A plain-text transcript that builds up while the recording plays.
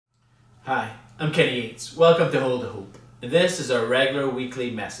Hi, I'm Kenny Yates. Welcome to HoldToHope. And this is our regular weekly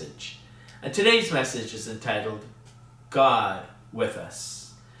message. And today's message is entitled, God with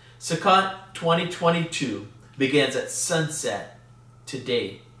Us. Sukkot 2022 begins at sunset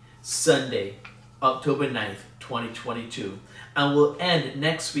today, Sunday, October 9th, 2022, and will end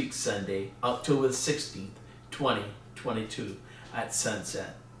next week, Sunday, October 16th, 2022, at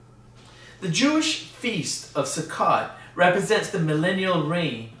sunset. The Jewish Feast of Sukkot represents the millennial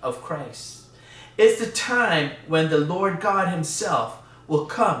reign of Christ. It's the time when the Lord God himself will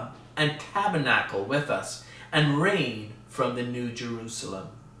come and tabernacle with us and reign from the New Jerusalem.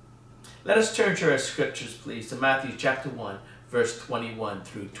 Let us turn to our scriptures, please, to Matthew chapter 1, verse 21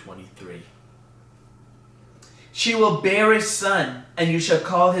 through 23. She will bear a son, and you shall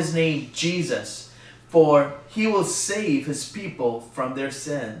call his name Jesus, for he will save his people from their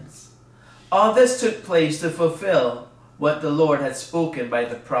sins. All this took place to fulfill what the Lord had spoken by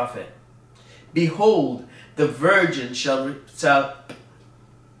the prophet. Behold, the virgin she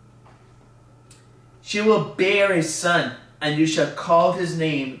will bear a son, and you shall call his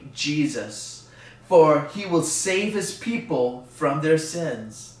name Jesus, for he will save his people from their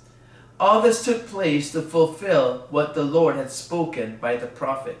sins. All this took place to fulfill what the Lord had spoken by the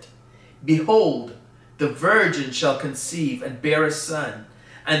prophet. Behold, the virgin shall conceive and bear a son,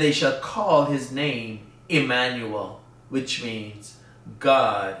 and they shall call his name Emmanuel, which means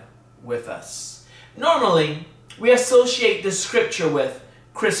God with us. Normally, we associate this scripture with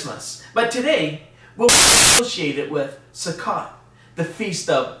Christmas, but today we'll associate it with Sukkot, the Feast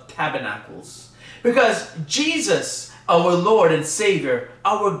of Tabernacles. Because Jesus, our Lord and Savior,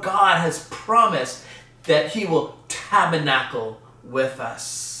 our God, has promised that he will tabernacle with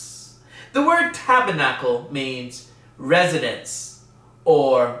us. The word tabernacle means residence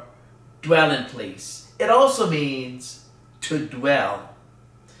or dwelling place. It also means to dwell.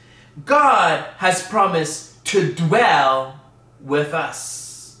 God has promised to dwell with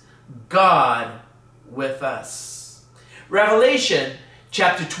us. God with us. Revelation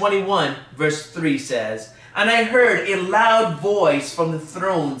chapter 21 verse 3 says, "And I heard a loud voice from the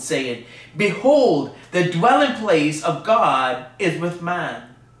throne saying, Behold, the dwelling place of God is with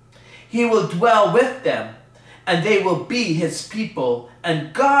man. He will dwell with them, and they will be his people,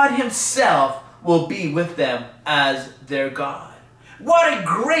 and God himself will be with them as their God." What a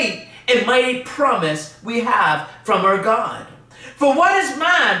great and mighty promise we have from our God. For what is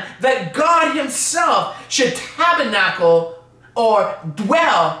man that God himself should tabernacle or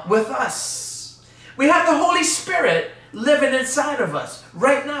dwell with us? We have the Holy Spirit living inside of us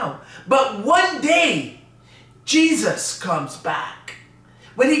right now. But one day, Jesus comes back.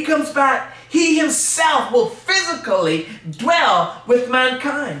 When he comes back, he himself will physically dwell with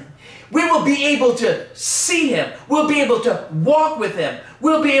mankind. We will be able to see him. We'll be able to walk with him.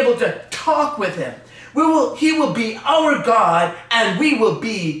 We'll be able to talk with him. He will be our God, and we will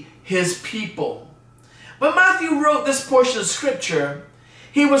be his people. When Matthew wrote this portion of scripture,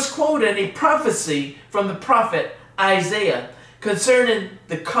 he was quoting a prophecy from the prophet Isaiah concerning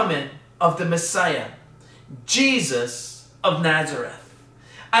the coming of the Messiah, Jesus of Nazareth.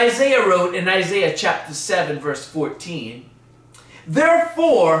 Isaiah wrote in Isaiah chapter 7 verse 14,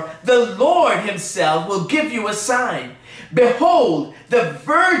 "Therefore the Lord himself will give you a sign. Behold, the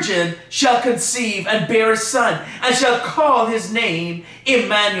virgin shall conceive and bear a son, and shall call his name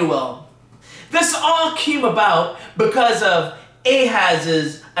Emmanuel." This all came about because of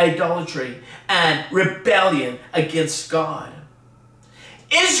Ahaz's idolatry and rebellion against God.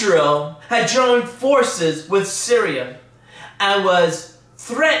 Israel had joined forces with Syria and was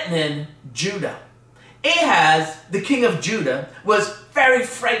threatening Judah. Ahaz, the king of Judah, was very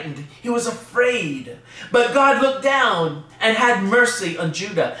frightened. He was afraid. But God looked down and had mercy on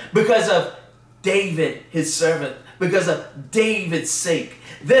Judah because of David, his servant, because of David's sake.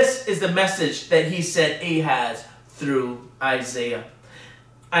 This is the message that he sent Ahaz through Isaiah.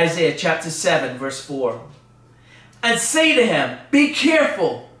 Isaiah chapter 7, verse 4. "And say to him, Be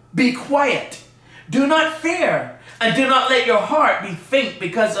careful, be quiet, do not fear, and do not let your heart be faint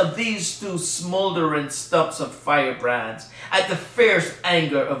because of these two smoldering stumps of firebrands at the fierce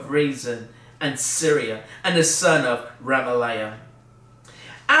anger of Rezin and Syria and the son of Remaliah."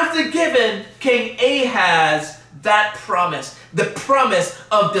 After giving King Ahaz that promise, the promise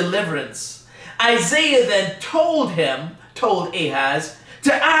of deliverance, Isaiah then told Ahaz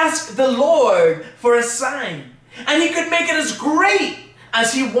to ask the Lord for a sign, and he could make it as great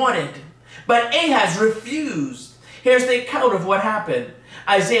as he wanted. But Ahaz refused. Here's the account of what happened.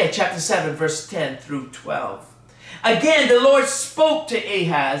 Isaiah chapter 7 verse 10 through 12. "Again the Lord spoke to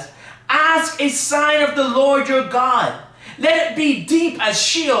Ahaz, Ask a sign of the Lord your God. Let it be deep as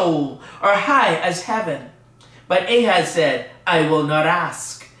Sheol, or high as heaven. But Ahaz said, I will not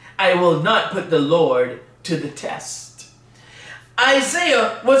ask. I will not put the Lord to the test.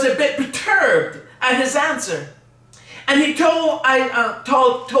 Isaiah was a bit perturbed at his answer. And he told Ahaz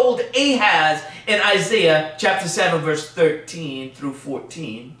in Isaiah chapter 7 verse 13 through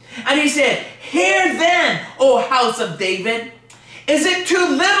 14. And he said, Hear then, O house of David, is it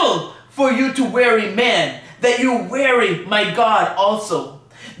too little for you to weary men, that you weary my God also?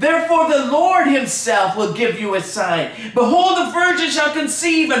 Therefore the Lord himself will give you a sign. Behold, the virgin shall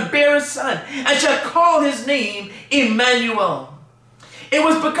conceive and bear a son, and shall call his name Emmanuel. It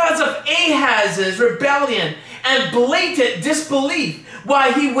was because of Ahaz's rebellion and blatant disbelief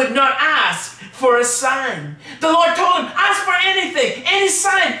why he would not ask for a sign. The Lord told him, ask for anything, any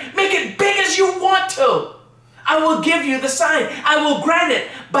sign, make it big as you want to. I will give you the sign. I will grant it.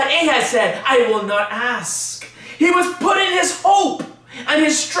 But Ahaz said, I will not ask. He was putting his hope and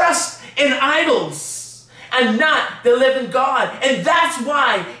his trust in idols and not the living God. And that's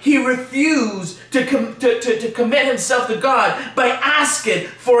why he refused to commit himself to God by asking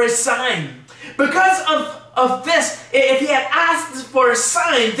for a sign. Because of this, if he had asked for a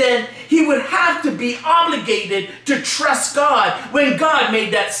sign, then he would have to be obligated to trust God when God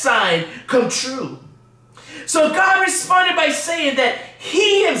made that sign come true. So God responded by saying that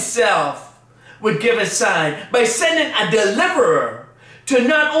he himself would give a sign by sending a deliverer to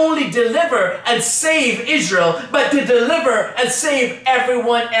not only deliver and save Israel, but to deliver and save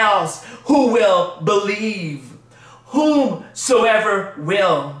everyone else who will believe, whomsoever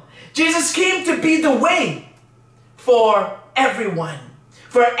will. Jesus came to be the way for everyone,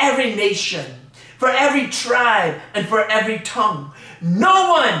 for every nation, for every tribe, and for every tongue.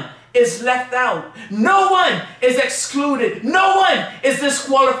 No one is left out. No one is excluded. No one is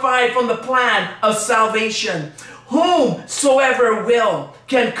disqualified from the plan of salvation. Whomsoever will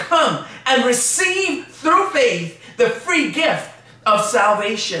can come and receive through faith the free gift of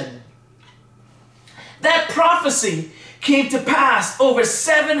salvation. That prophecy came to pass over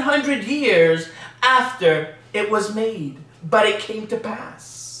 700 years after it was made. But it came to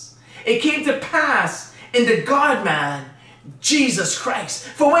pass. It came to pass in the God-man, Jesus Christ.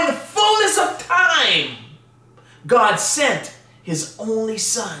 For when the fullness of time, God sent his only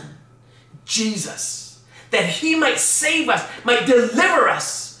Son, Jesus, that he might save us, might deliver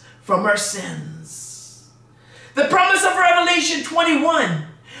us from our sins. The promise of Revelation 21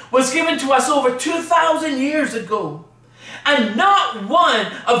 was given to us over 2,000 years ago. And not one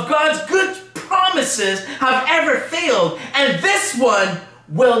of God's good promises have ever failed. And this one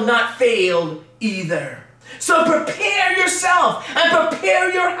will not fail either. So prepare yourself and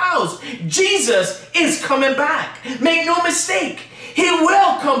prepare your house. Jesus is coming back. Make no mistake. He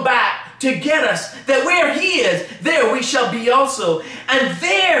will come back to get us. That where he is, there we shall be also. And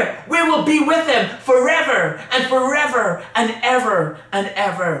there we will be with him forever and forever and ever and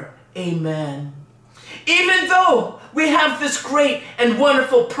ever. Amen. Even though we have this great and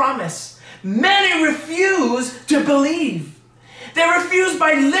wonderful promise, many refuse to believe. They refuse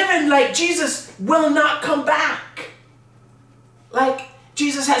by living like Jesus will not come back. Like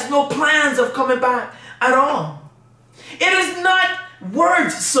Jesus has no plans of coming back at all. It is not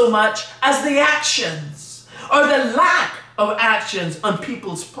words so much as the actions or the lack of actions on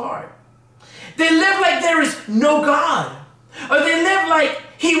people's part. They live like there is no God, or they live like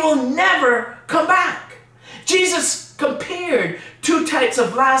he will never come back. Jesus compared two types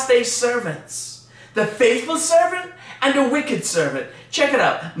of last day servants: the faithful servant and the wicked servant. Check it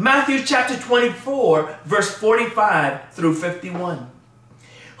out. Matthew chapter 24, verse 45 through 51.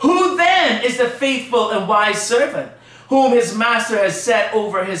 Who then is the faithful and wise servant, whom his master has set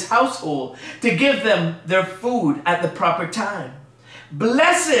over his household to give them their food at the proper time?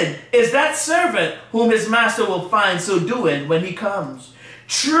 Blessed is that servant whom his master will find so doing when he comes.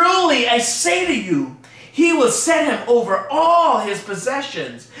 Truly I say to you, he will set him over all his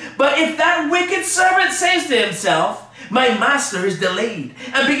possessions. But if that wicked servant says to himself, my master is delayed,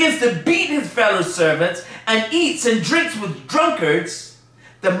 and begins to beat his fellow servants and eats and drinks with drunkards,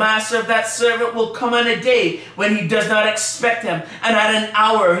 the master of that servant will come on a day when he does not expect him, and at an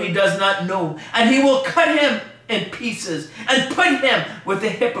hour he does not know, and he will cut him in pieces and put him with the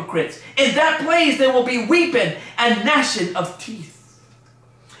hypocrites. In that place there will be weeping and gnashing of teeth.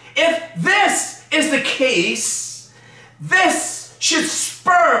 If this is the case, this should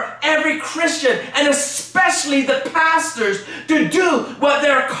spur every Christian, and especially the pastors, to do what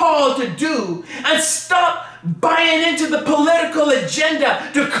they're called to do and stop buying into the political agenda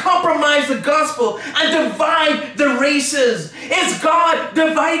to compromise the gospel and divide the races? Is God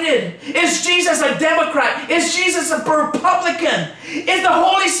divided? Is Jesus a Democrat? Is Jesus a Republican? Is the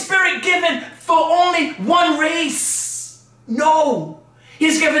Holy Spirit given for only one race? No.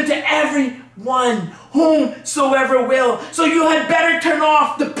 He's given to everyone, whomsoever will. So you had better turn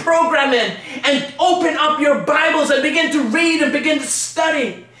off the programming and open up your Bibles and begin to read and begin to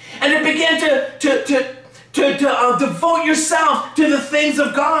study and to begin to devote yourself to the things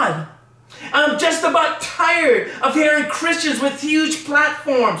of God. I'm just about tired of hearing Christians with huge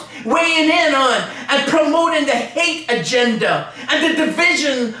platforms weighing in on and promoting the hate agenda and the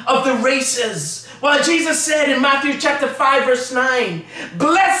division of the races. Well, Jesus said in Matthew chapter 5, verse 9,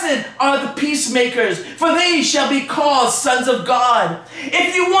 "Blessed are the peacemakers, for they shall be called sons of God."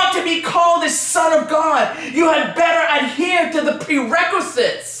 If you want to be called a son of God, you had better adhere to the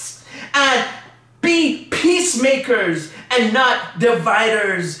prerequisites and be peacemakers and not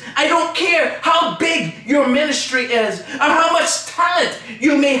dividers. I don't care how big your ministry is or how much talent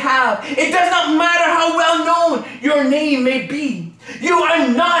you may have. It does not matter how well known your name may be. You are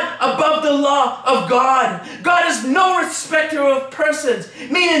not above the law of God. God is no respecter of persons,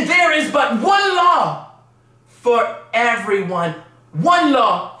 meaning there is but one law for everyone, one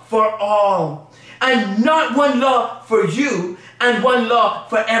law for all, and not one law for you and one law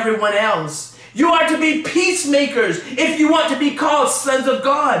for everyone else. You are to be peacemakers if you want to be called sons of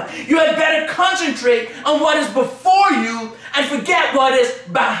God. You had better concentrate on what is before you and forget what is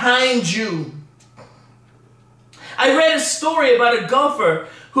behind you. I read a story about a golfer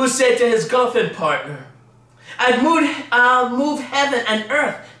who said to his golfing partner, I'll move heaven and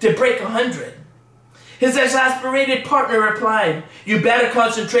earth to break 100. His exasperated partner replied, "You better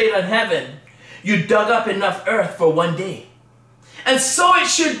concentrate on heaven. You dug up enough earth for one day." And so it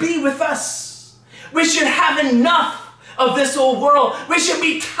should be with us. We should have enough of this old world. We should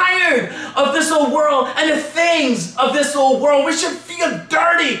be tired of this old world and the things of this old world. We should feel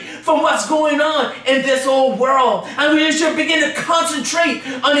dirty from what's going on in this old world. And we should begin to concentrate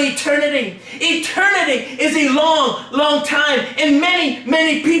on eternity. Eternity is a long, long time, and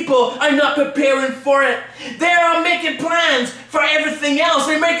many people are not preparing for it. They are making plans for everything else.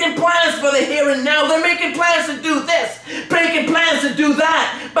 They're making plans for the here and now. They're making plans to do this, making plans to do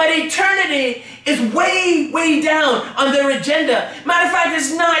that. But eternity is way, way down on their agenda. Matter of fact,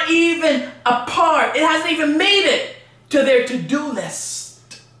 it's not even a part. It hasn't even made it to their to-do list.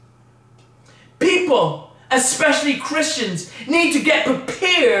 People, especially Christians, need to get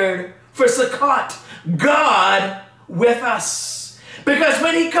prepared for Sukkot, God with us. Because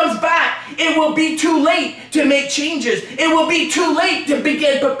when he comes back, it will be too late to make changes. It will be too late to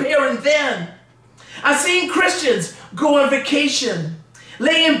begin preparing then. I've seen Christians go on vacation,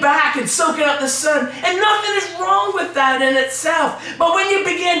 laying back and soaking up the sun, and nothing is wrong with that in itself. But when you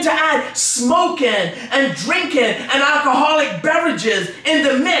begin to add smoking and drinking and alcoholic beverages in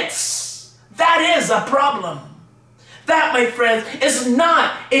the mix, that is a problem. That, my friends, is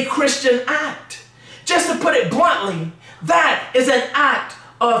not a Christian act. Just to put it bluntly, that is an act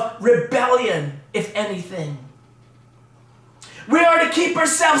of rebellion, if anything. We are to keep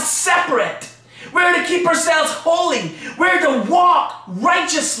ourselves separate. We're to keep ourselves holy. We're to walk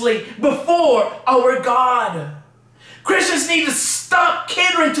righteously before our God. Christians need to stop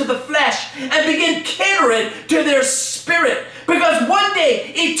catering to the flesh and begin catering to their spirit. Because one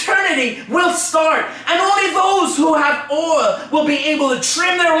day, eternity will start. And only those who have oil will be able to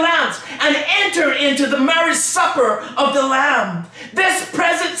trim their lamps and enter into the marriage supper of the Lamb. This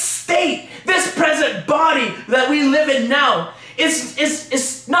present state, this present body that we live in now,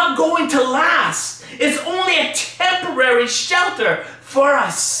 is not going to last. It's only a temporary shelter for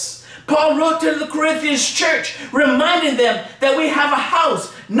us. Paul wrote to the Corinthians church, reminding them that we have a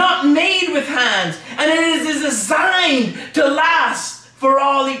house not made with hands, and it is designed to last for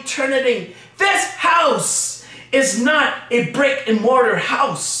all eternity. This house is not a brick and mortar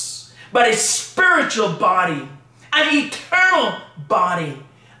house, but a spiritual body, an eternal body,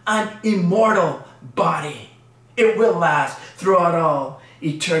 an immortal body. It will last throughout all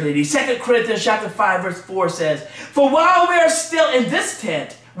eternity. 2 Corinthians chapter 5 verse 4 says, "For while we are still in this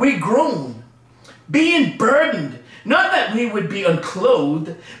tent, we groan, being burdened, not that we would be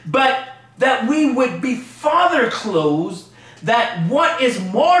unclothed, but that we would be farther clothed, that what is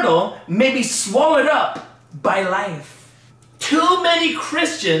mortal may be swallowed up by life." Too many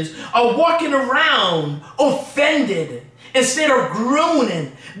Christians are walking around offended instead of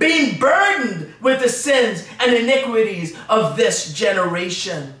groaning, being burdened with the sins and iniquities of this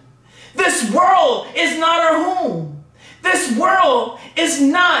generation. This world is not our home. This world is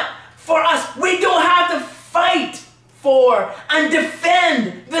not for us. We don't have to fight for and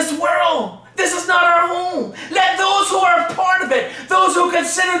defend this world. This is not our home. Let those who are a part of it, those who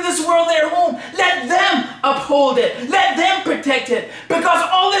consider this world their home, let them uphold it. Let them protect it. Because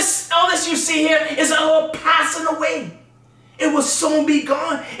all this you see here is all passing away. It will soon be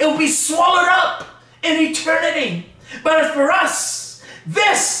gone. It will be swallowed up in eternity. But for us,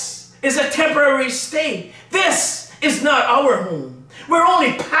 this is a temporary stay. This is not our home. We're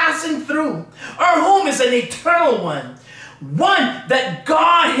only passing through. Our home is an eternal one. One that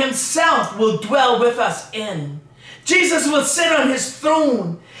God himself will dwell with us in. Jesus will sit on his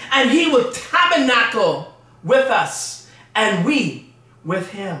throne and he will tabernacle with us and we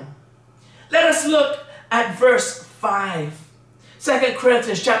with him. Let us look at verse 5. 2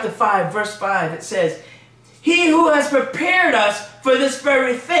 Corinthians chapter 5, verse 5, it says, "He who has prepared us for this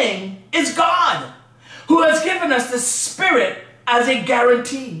very thing is God, who has given us the Spirit as a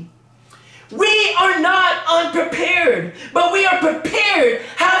guarantee." We are not unprepared, but we are prepared,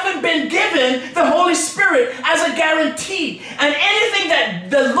 having been given the Holy Spirit as a guarantee. And anything that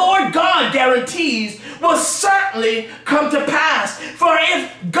the Lord God guarantees will certainly come to pass. For if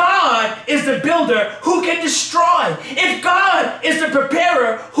God is the builder, who can destroy? If God is the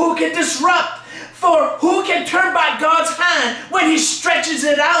preparer, who can disrupt? For who can turn back God's hand when he stretches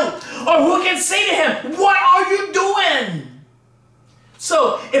it out? Or who can say to him, "What are you doing?"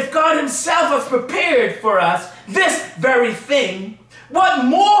 So, if God himself has prepared for us this very thing, what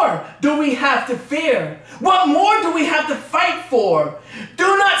more do we have to fear? What more do we have to fight for?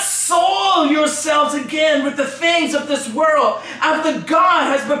 Do not soil yourselves again with the things of this world, after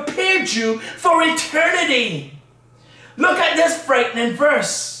God has prepared you for eternity. Look at this frightening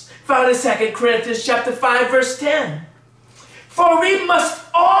verse found in 2 Corinthians chapter 5, verse 10. "For we must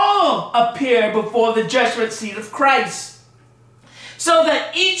all appear before the judgment seat of Christ, so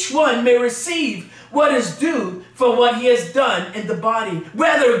that each one may receive what is due for what he has done in the body,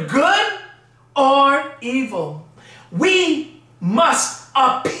 whether good or evil." We must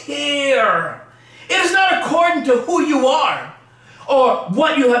appear. It is not according to who you are or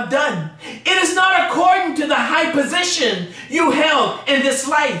what you have done. It is not according to the high position you held in this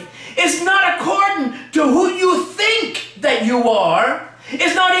life. It's not according to who you think that you are.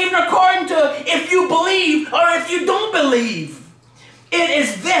 It's not even according to if you believe or if you don't believe. It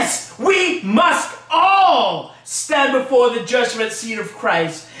is this: we must all stand before the judgment seat of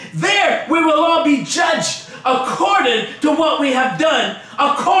Christ. There we will all be judged according to what we have done,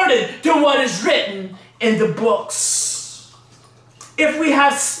 according to what is written in the books. If we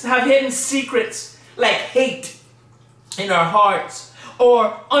have hidden secrets like hate in our hearts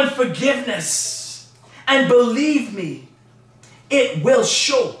or unforgiveness, and believe me, it will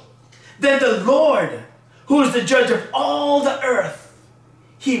show, then the Lord, who is the judge of all the earth,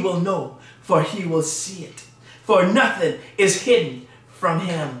 he will know, for he will see it. For nothing is hidden from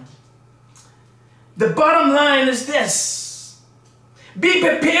him. The bottom line is this: be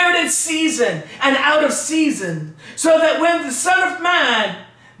prepared in season and out of season, so that when the Son of Man,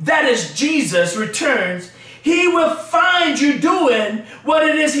 that is Jesus, returns, he will find you doing what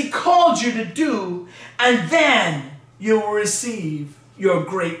it is he called you to do, and then you will receive your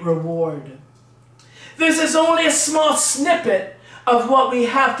great reward. This is only a small snippet of what we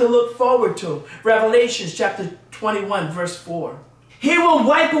have to look forward to. Revelation chapter 21, verse 4. "He will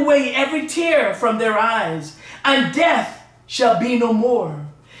wipe away every tear from their eyes, and death shall be no more.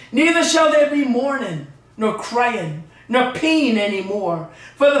 Neither shall there be mourning, nor crying, nor pain any more,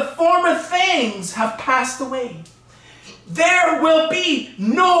 for the former things have passed away." There will be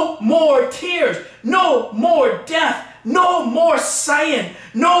no more tears, no more death, no more sighing,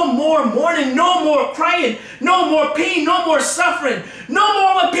 no more mourning, no more crying, no more pain, no more suffering, no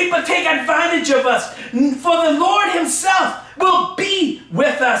more when people take advantage of us. For the Lord himself will be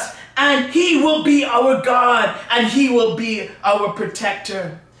with us, and he will be our God, and he will be our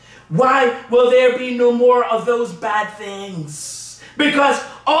protector. Why will there be no more of those bad things? Because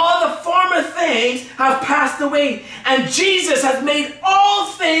all the former things have passed away, and Jesus has made all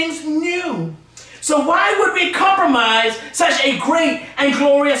things new. So why would we compromise such a great and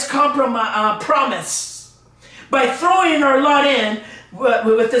glorious promise by throwing our lot in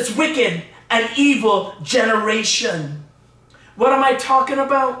with this wicked and evil generation? What am I talking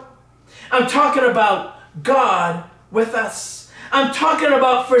about? I'm talking about God with us. I'm talking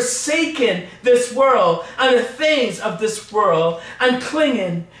about forsaking this world and the things of this world and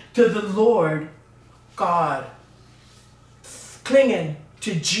clinging to the Lord God. Clinging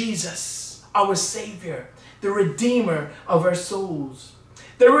to Jesus, our Savior, the Redeemer of our souls.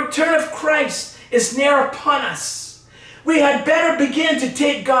 The return of Christ is near upon us. we had better begin to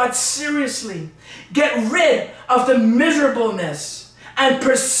take God seriously, get rid of the miserableness, and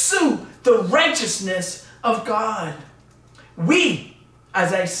pursue the righteousness of God. We,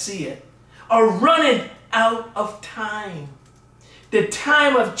 as I see it, are running out of time. The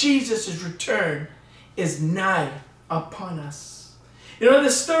time of Jesus' return is nigh upon us. You know,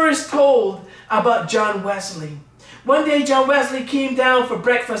 the story is told about John Wesley. One day, John Wesley came down for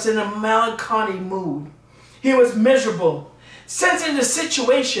breakfast in a melancholy mood. He was miserable. Sensing the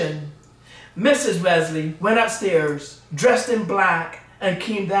situation, Mrs. Wesley went upstairs, dressed in black, and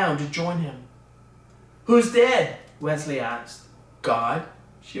came down to join him. "Who's dead?" Wesley asked. "God,"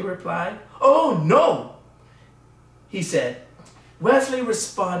 she replied. "Oh, no," he said. Mrs.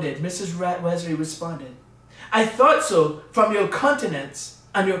 Wesley responded, "I thought so from your countenance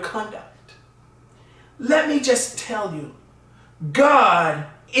and your conduct. Let me just tell you, God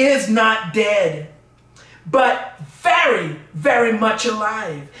is not dead, but very, very much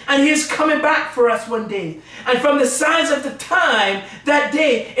alive. And he is coming back for us one day. And from the signs of the time, that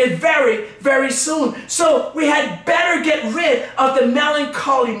day is very, very soon. So we had better get rid of the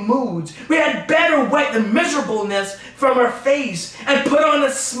melancholy moods. We had better wipe the miserableness from our face and put on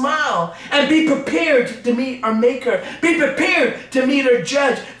a smile and be prepared to meet our Maker. Be prepared to meet our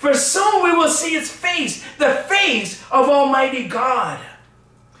Judge. For soon we will see his face, the face of Almighty God."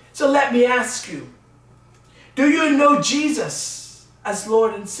 So let me ask you, do you know Jesus as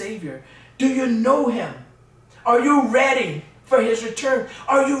Lord and Savior? Do you know him? Are you ready for his return?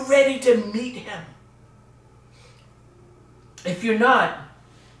 Are you ready to meet him? If you're not,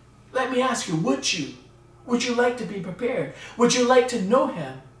 let me ask you, would you? Would you like to be prepared? Would you like to know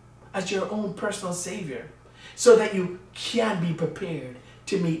him as your own personal Savior so that you can be prepared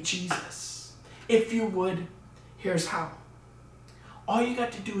to meet Jesus? If you would, here's how. All you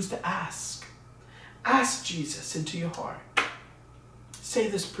got to do is to ask. Ask Jesus into your heart. Say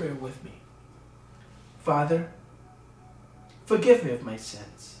this prayer with me. Father, forgive me of my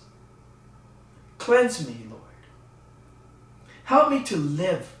sins. Cleanse me, Lord. Help me to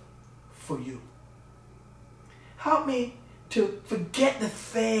live for you. Help me to forget the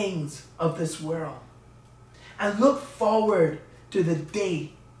things of this world and look forward to the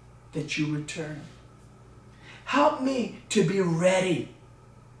day that you return. Help me to be ready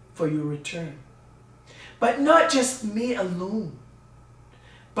for your return. But not just me alone,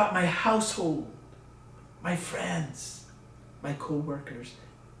 but my household, my friends, my co-workers.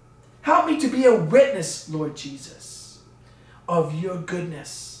 Help me to be a witness, Lord Jesus, of your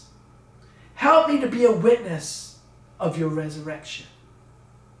goodness. Help me to be a witness of your resurrection.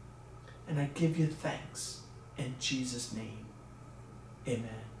 And I give you thanks in Jesus' name.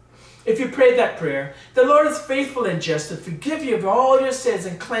 Amen. If you prayed that prayer, the Lord is faithful and just to forgive you of all your sins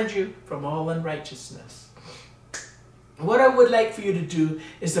and cleanse you from all unrighteousness. What I would like for you to do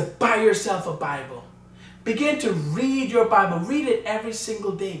is to buy yourself a Bible. Begin to read your Bible. Read it every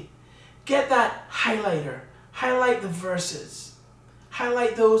single day. Get that highlighter. Highlight the verses.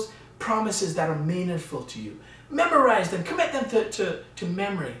 Highlight those promises that are meaningful to you. Memorize them. Commit them to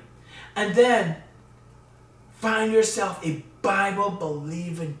memory. And then find yourself a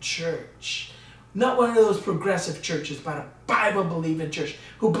Bible-believing church. Not one of those progressive churches, but a Bible-believing church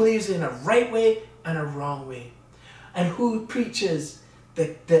who believes in a right way and a wrong way. And who preaches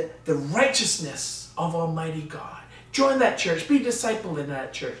the righteousness of Almighty God. Join that church. Be discipled in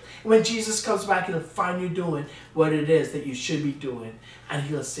that church. When Jesus comes back, he'll find you doing what it is that you should be doing. And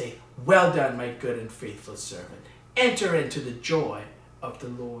he'll say, "Well done, my good and faithful servant. Enter into the joy of the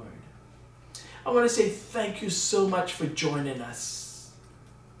Lord." I want to say thank you so much for joining us.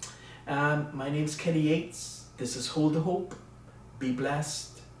 My name is Kenny Yates. This is HoldToHope. Be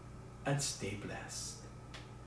blessed and stay blessed.